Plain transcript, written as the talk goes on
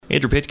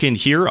Andrew Pitkin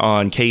here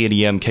on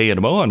KNEM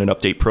KNMO on an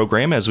update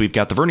program as we've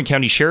got the Vernon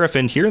County Sheriff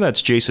in here.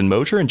 That's Jason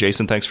Mosier. And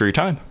Jason, thanks for your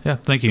time. Yeah,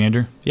 thank you,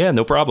 Andrew. Yeah,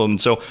 no problem.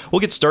 So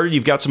we'll get started.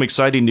 You've got some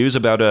exciting news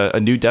about a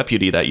new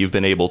deputy that you've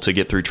been able to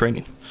get through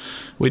training.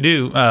 We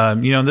do.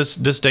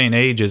 This day and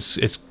age,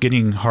 it's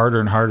getting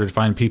harder and harder to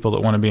find people that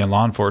want to be in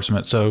law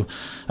enforcement. So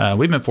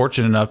we've been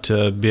fortunate enough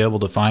to be able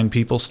to find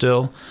people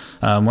still.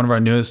 One of our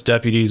newest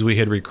deputies we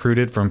had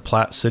recruited from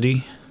Platte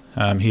City.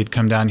 He had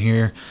come down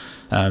here.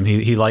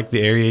 He liked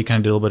the area. He kind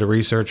of did a little bit of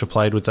research,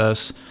 applied with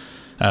us.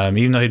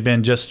 Even though he'd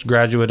been just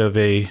graduate of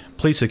a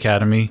police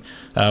academy,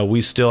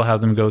 we still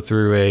have them go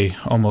through a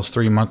almost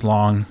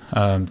 3-month-long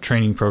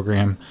training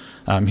program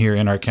here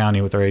in our county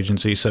with our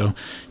agency. So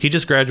he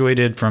just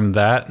graduated from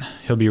that.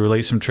 He'll be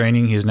released from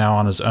training. He's now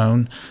on his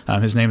own.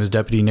 His name is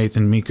Deputy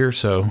Nathan Meeker,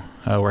 so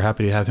we're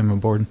happy to have him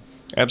aboard.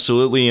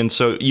 Absolutely. And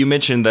so you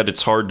mentioned that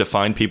it's hard to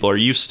find people. Are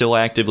you still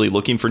actively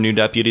looking for new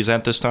deputies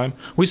at this time?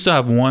 We still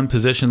have one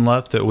position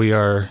left that we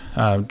are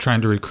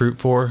trying to recruit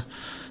for.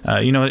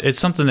 It's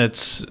something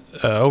that's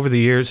over the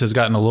years has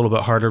gotten a little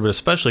bit harder, but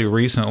especially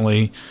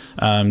recently,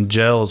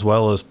 jail as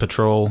well as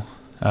patrol.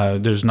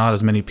 There's not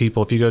as many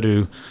people. If you go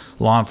to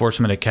law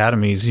enforcement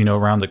academies,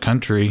 around the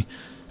country,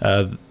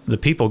 the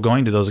people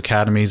going to those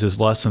academies is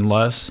less and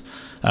less.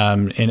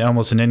 And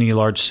almost in any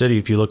large city,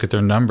 if you look at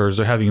their numbers,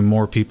 they're having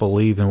more people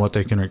leave than what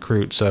they can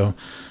recruit. So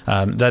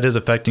that is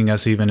affecting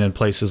us even in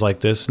places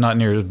like this. Not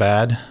near as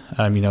bad,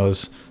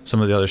 as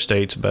some of the other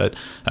states, but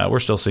we're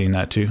still seeing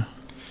that too.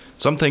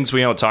 Some things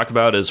we don't talk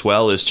about as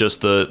well is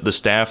just the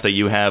staff that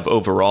you have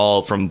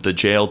overall, from the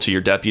jail to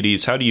your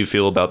deputies. How do you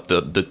feel about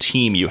the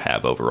team you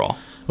have overall?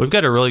 We've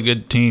got a really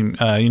good team.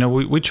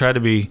 We try to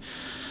be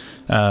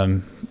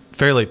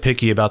fairly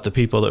picky about the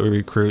people that we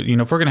recruit.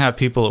 If we're going to have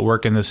people that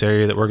work in this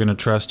area that we're going to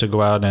trust to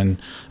go out and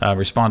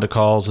respond to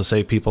calls to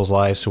save people's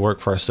lives, to work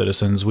for our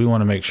citizens, we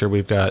want to make sure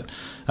we've got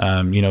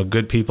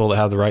good people that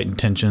have the right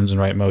intentions and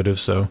right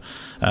motives. So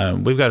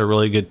we've got a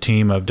really good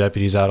team of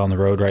deputies out on the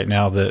road right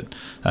now that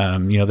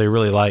they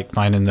really like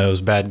finding those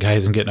bad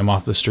guys and getting them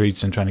off the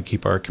streets and trying to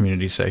keep our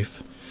community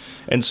safe.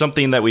 And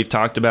something that we've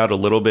talked about a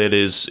little bit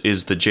is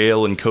the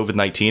jail and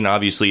COVID-19.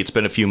 Obviously, it's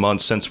been a few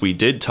months since we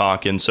did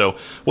talk. And so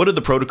what do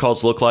the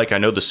protocols look like? I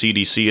know the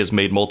CDC has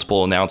made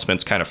multiple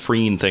announcements kind of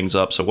freeing things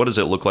up. So what does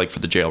it look like for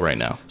the jail right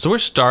now? So we're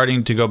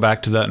starting to go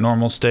back to that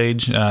normal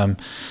stage. Up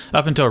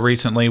until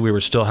recently, we were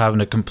still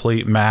having a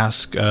complete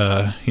mask,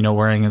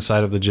 wearing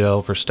inside of the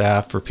jail for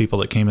staff, for people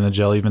that came in the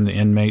jail, even the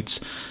inmates.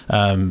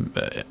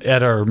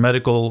 At our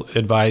medical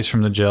advice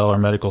from the jail, our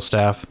medical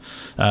staff,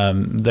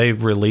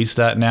 they've released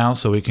that now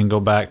so we can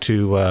go back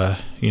to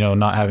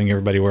not having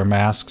everybody wear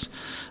masks.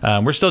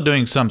 We're still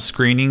doing some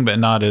screening, but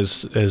not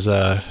as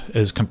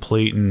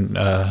complete and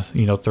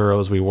thorough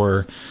as we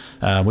were.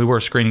 We were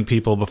screening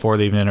people before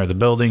they even entered the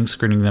building,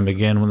 screening them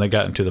again when they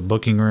got into the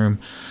booking room.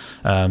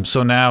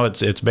 So now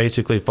it's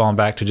basically fallen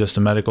back to just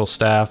the medical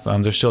staff.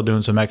 They're still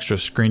doing some extra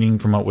screening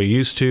from what we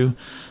used to.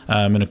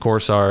 And of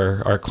course,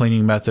 our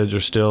cleaning methods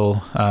are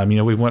still,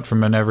 we went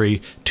from an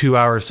every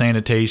 2-hour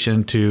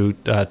sanitation to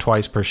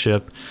twice per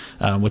shift,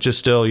 which is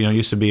still,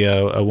 used to be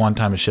a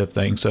one-time a shift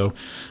thing. So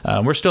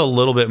we're still a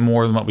little bit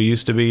more than what we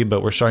used to be,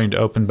 but we're starting to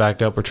open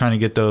back up. We're trying to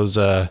get those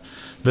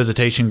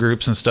visitation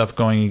groups and stuff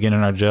going again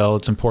in our jail.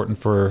 It's important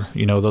for,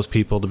 those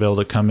people to be able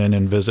to come in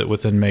and visit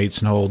with inmates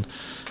and hold,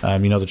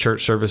 the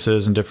church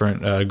services and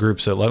different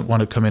groups that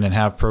want to come in and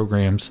have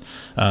programs.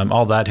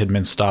 All that had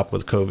been stopped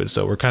with COVID,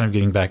 so we're kind of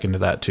getting back into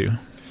that too.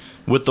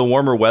 With the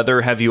warmer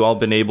weather, have you all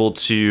been able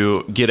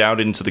to get out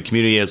into the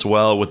community as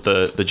well with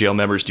the jail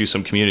members, do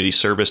some community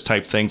service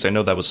type things? I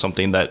know that was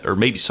something or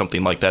maybe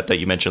something like that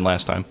you mentioned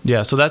last time.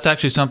 Yeah, so that's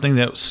actually something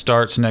that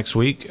starts next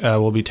week.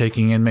 We'll be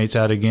taking inmates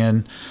out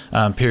again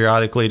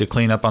periodically to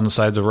clean up on the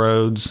sides of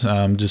roads,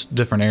 just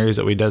different areas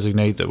that we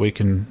designate that we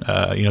can,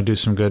 do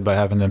some good by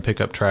having them pick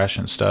up trash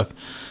and stuff.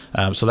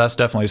 So that's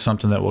definitely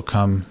something that will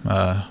come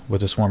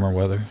with this warmer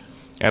weather.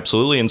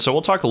 Absolutely. And so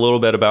we'll talk a little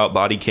bit about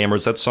body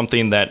cameras. That's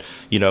something that,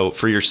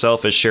 for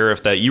yourself as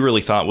sheriff that you really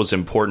thought was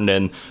important,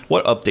 and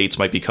what updates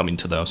might be coming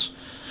to those?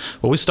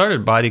 Well, we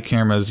started body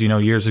cameras,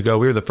 years ago.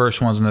 We were the first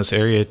ones in this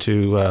area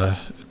to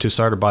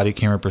start a body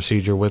camera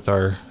procedure with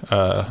our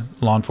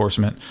law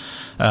enforcement.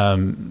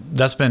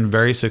 That's been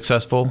very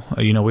successful.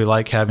 We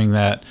like having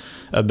that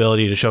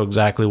ability to show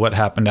exactly what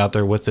happened out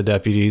there with the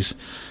deputies.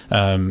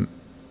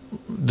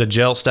 The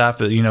jail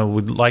staff,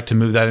 would like to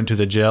move that into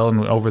the jail.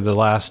 And over the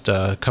last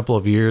couple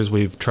of years,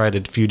 we've tried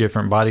a few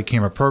different body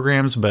camera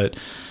programs, but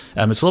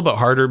it's a little bit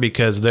harder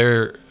because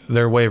their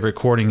way of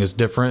recording is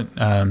different.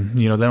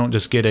 They don't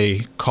just get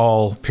a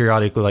call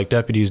periodically like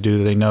deputies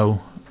do. They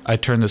know I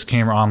turn this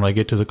camera on when I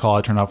get to the call,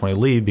 I turn it off when I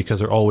leave, because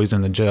they're always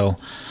in the jail.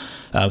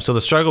 So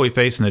the struggle we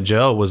faced in the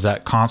jail was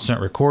that constant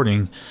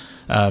recording.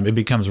 It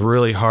becomes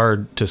really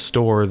hard to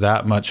store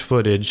that much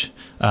footage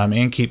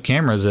and keep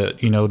cameras that,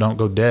 don't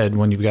go dead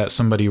when you've got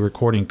somebody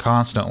recording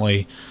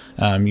constantly,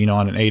 on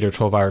an 8 or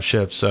 12-hour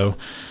shift. So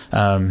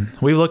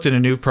we looked at a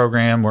new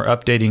program. We're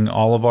updating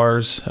all of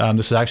ours.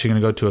 This is actually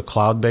going to go to a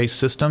cloud-based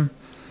system.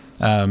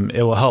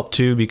 It will help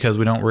too because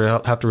we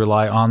don't have to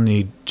rely on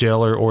the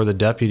jailer or the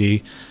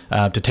deputy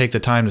to take the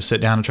time to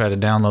sit down and try to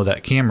download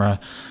that camera.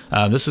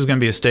 This is going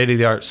to be a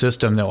state-of-the-art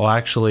system that will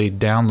actually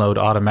download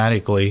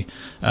automatically,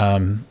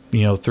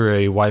 through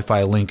a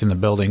Wi-Fi link in the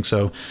building.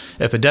 So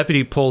if a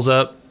deputy pulls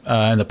up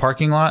in the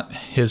parking lot,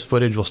 his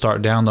footage will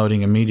start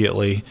downloading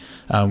immediately,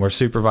 where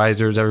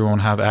supervisors, everyone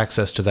have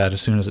access to that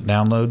as soon as it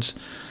downloads.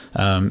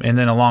 And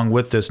then along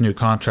with this new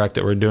contract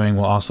that we're doing,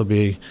 we'll also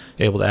be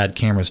able to add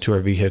cameras to our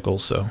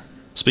vehicles. So,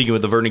 speaking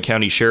with the Vernon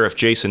County Sheriff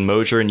Jason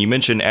Mosier, and you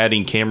mentioned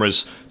adding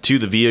cameras to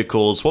the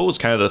vehicles. What was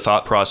kind of the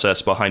thought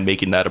process behind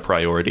making that a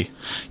priority?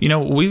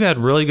 We've had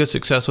really good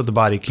success with the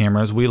body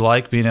cameras. We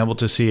like being able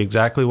to see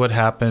exactly what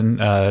happened.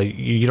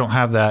 You don't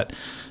have that,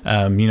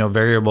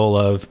 variable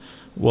of,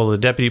 well, the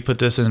deputy put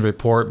this in the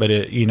report, but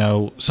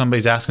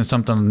somebody's asking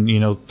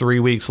something, 3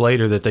 weeks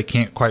later that they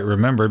can't quite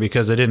remember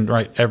because they didn't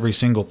write every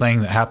single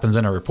thing that happens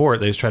in a report.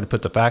 They just try to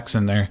put the facts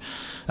in there.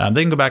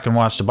 They can go back and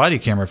watch the body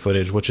camera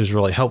footage, which is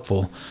really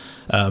helpful.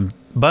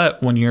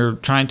 But when you're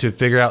trying to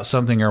figure out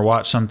something or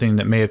watch something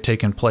that may have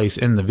taken place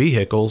in the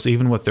vehicles,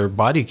 even with their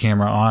body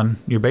camera on,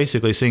 you're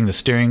basically seeing the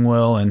steering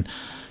wheel and,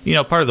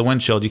 part of the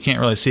windshield. You can't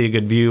really see a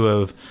good view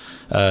of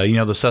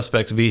the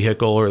suspect's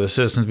vehicle or the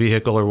citizen's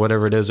vehicle or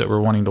whatever it is that we're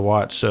wanting to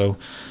watch. So,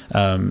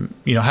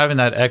 having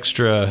that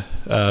extra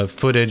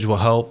footage will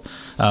help.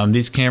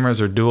 These cameras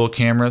are dual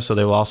cameras, so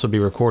they will also be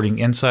recording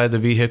inside the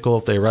vehicle.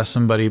 If they arrest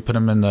somebody, put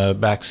them in the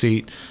back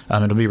seat,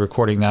 it'll be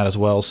recording that as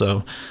well.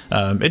 So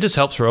it just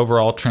helps for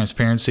overall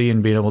transparency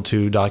and being able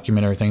to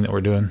document everything that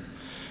we're doing.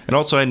 And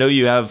also, I know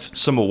you have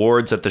some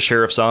awards at the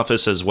sheriff's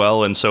office as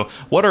well. And so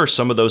what are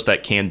some of those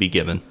that can be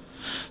given?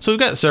 So we've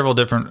got several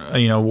different,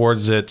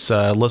 awards that's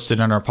listed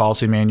in our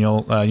policy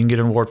manual. You can get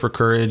an award for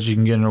courage. You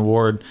can get an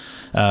award,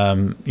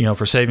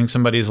 for saving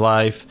somebody's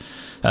life.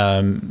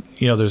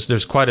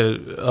 There's quite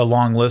a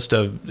long list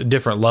of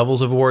different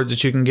levels of awards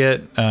that you can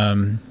get.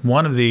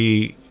 One of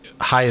the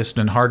highest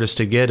and hardest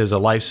to get is a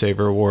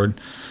Lifesaver Award.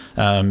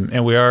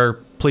 And we are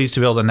pleased to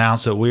be able to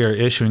announce that we are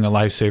issuing a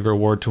Lifesaver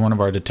Award to one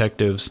of our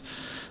detectives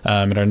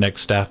at our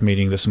next staff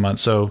meeting this month.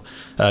 So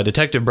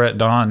Detective Brett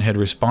Don had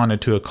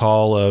responded to a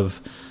call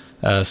of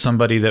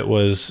somebody that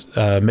was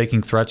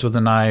making threats with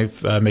a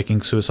knife,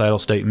 making suicidal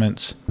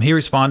statements. He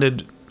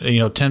responded,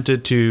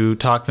 attempted to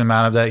talk them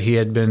out of that. He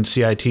had been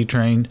CIT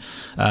trained.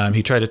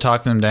 He tried to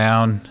talk them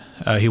down.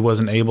 He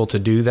wasn't able to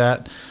do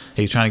that.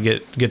 He was trying to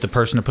get the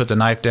person to put the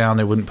knife down.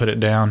 They wouldn't put it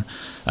down.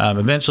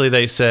 Eventually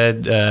they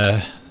said,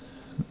 this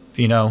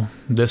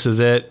is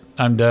it.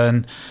 I'm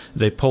done.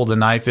 They pulled the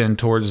knife in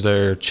towards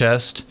their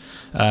chest.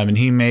 And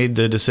he made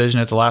the decision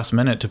at the last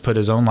minute to put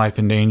his own life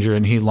in danger,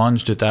 and he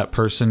lunged at that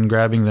person,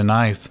 grabbing the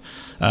knife,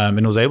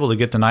 and was able to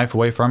get the knife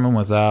away from him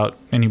without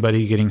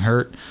anybody getting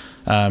hurt,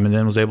 and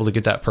then was able to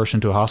get that person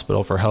to a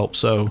hospital for help.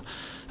 So,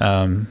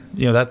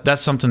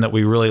 that's something that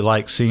we really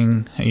like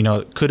seeing.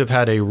 It could have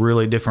had a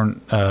really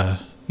different,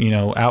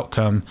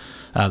 outcome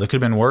that could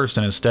have been worse,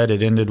 and instead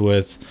it ended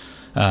with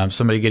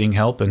somebody getting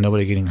help and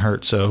nobody getting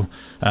hurt. So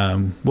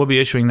we'll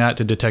be issuing that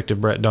to Detective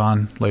Brett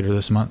Don later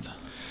this month.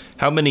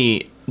 How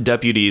many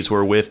deputies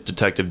were with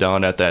Detective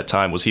Don at that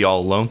time? Was he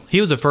all alone?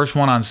 He was the first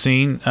one on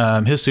scene.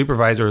 His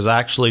supervisor was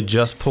actually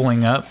just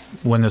pulling up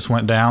when this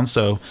went down.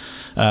 So,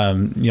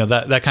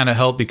 that kind of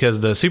helped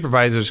because the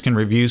supervisors can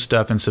review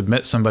stuff and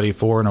submit somebody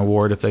for an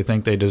award if they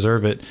think they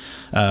deserve it.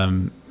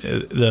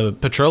 The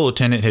patrol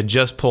lieutenant had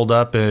just pulled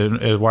up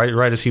and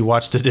right as he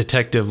watched the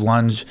detective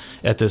lunge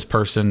at this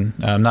person,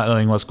 not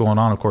knowing what's going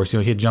on, of course,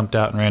 he had jumped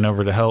out and ran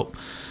over to help,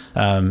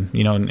 and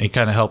he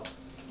kind of helped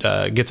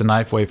get the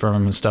knife away from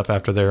him and stuff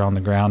after they're on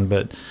the ground.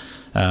 But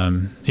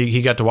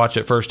he got to watch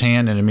it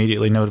firsthand and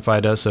immediately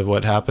notified us of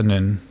what happened.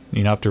 And,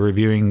 after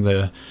reviewing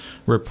the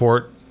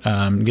report,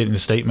 getting the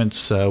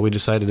statements, we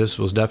decided this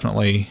was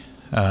definitely,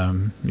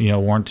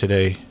 warranted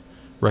a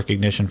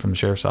recognition from the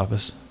sheriff's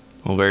office.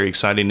 Well, very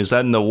exciting. Is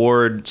that an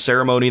award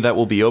ceremony that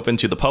will be open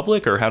to the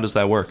public, or how does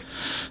that work?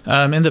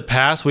 In the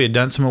past, we had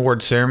done some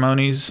award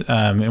ceremonies,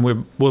 and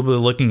we'll be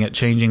looking at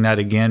changing that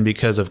again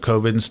because of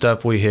COVID and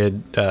stuff. We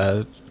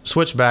had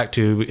switched back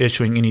to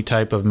issuing any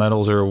type of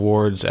medals or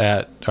awards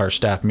at our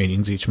staff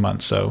meetings each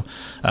month. So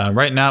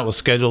right now it was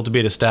scheduled to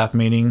be at a staff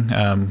meeting.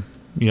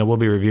 We'll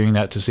be reviewing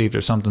that to see if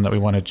there's something that we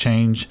want to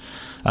change.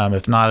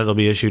 If not, it'll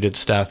be issued at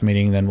staff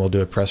meeting. Then we'll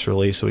do a press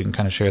release so we can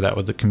kind of share that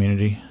with the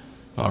community.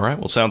 All right.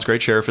 Well, sounds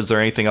great, Sheriff. Is there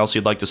anything else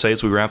you'd like to say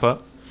as we wrap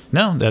up?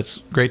 No, that's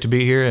great to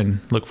be here and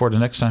look forward to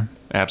next time.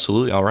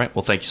 Absolutely. All right.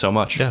 Well, thank you so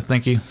much. Yeah,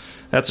 thank you.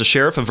 That's the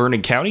Sheriff of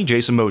Vernon County,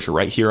 Jason Mosier,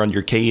 right here on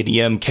your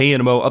KADM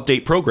KNMO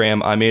Update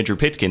program. I'm Andrew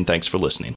Pitkin. Thanks for listening.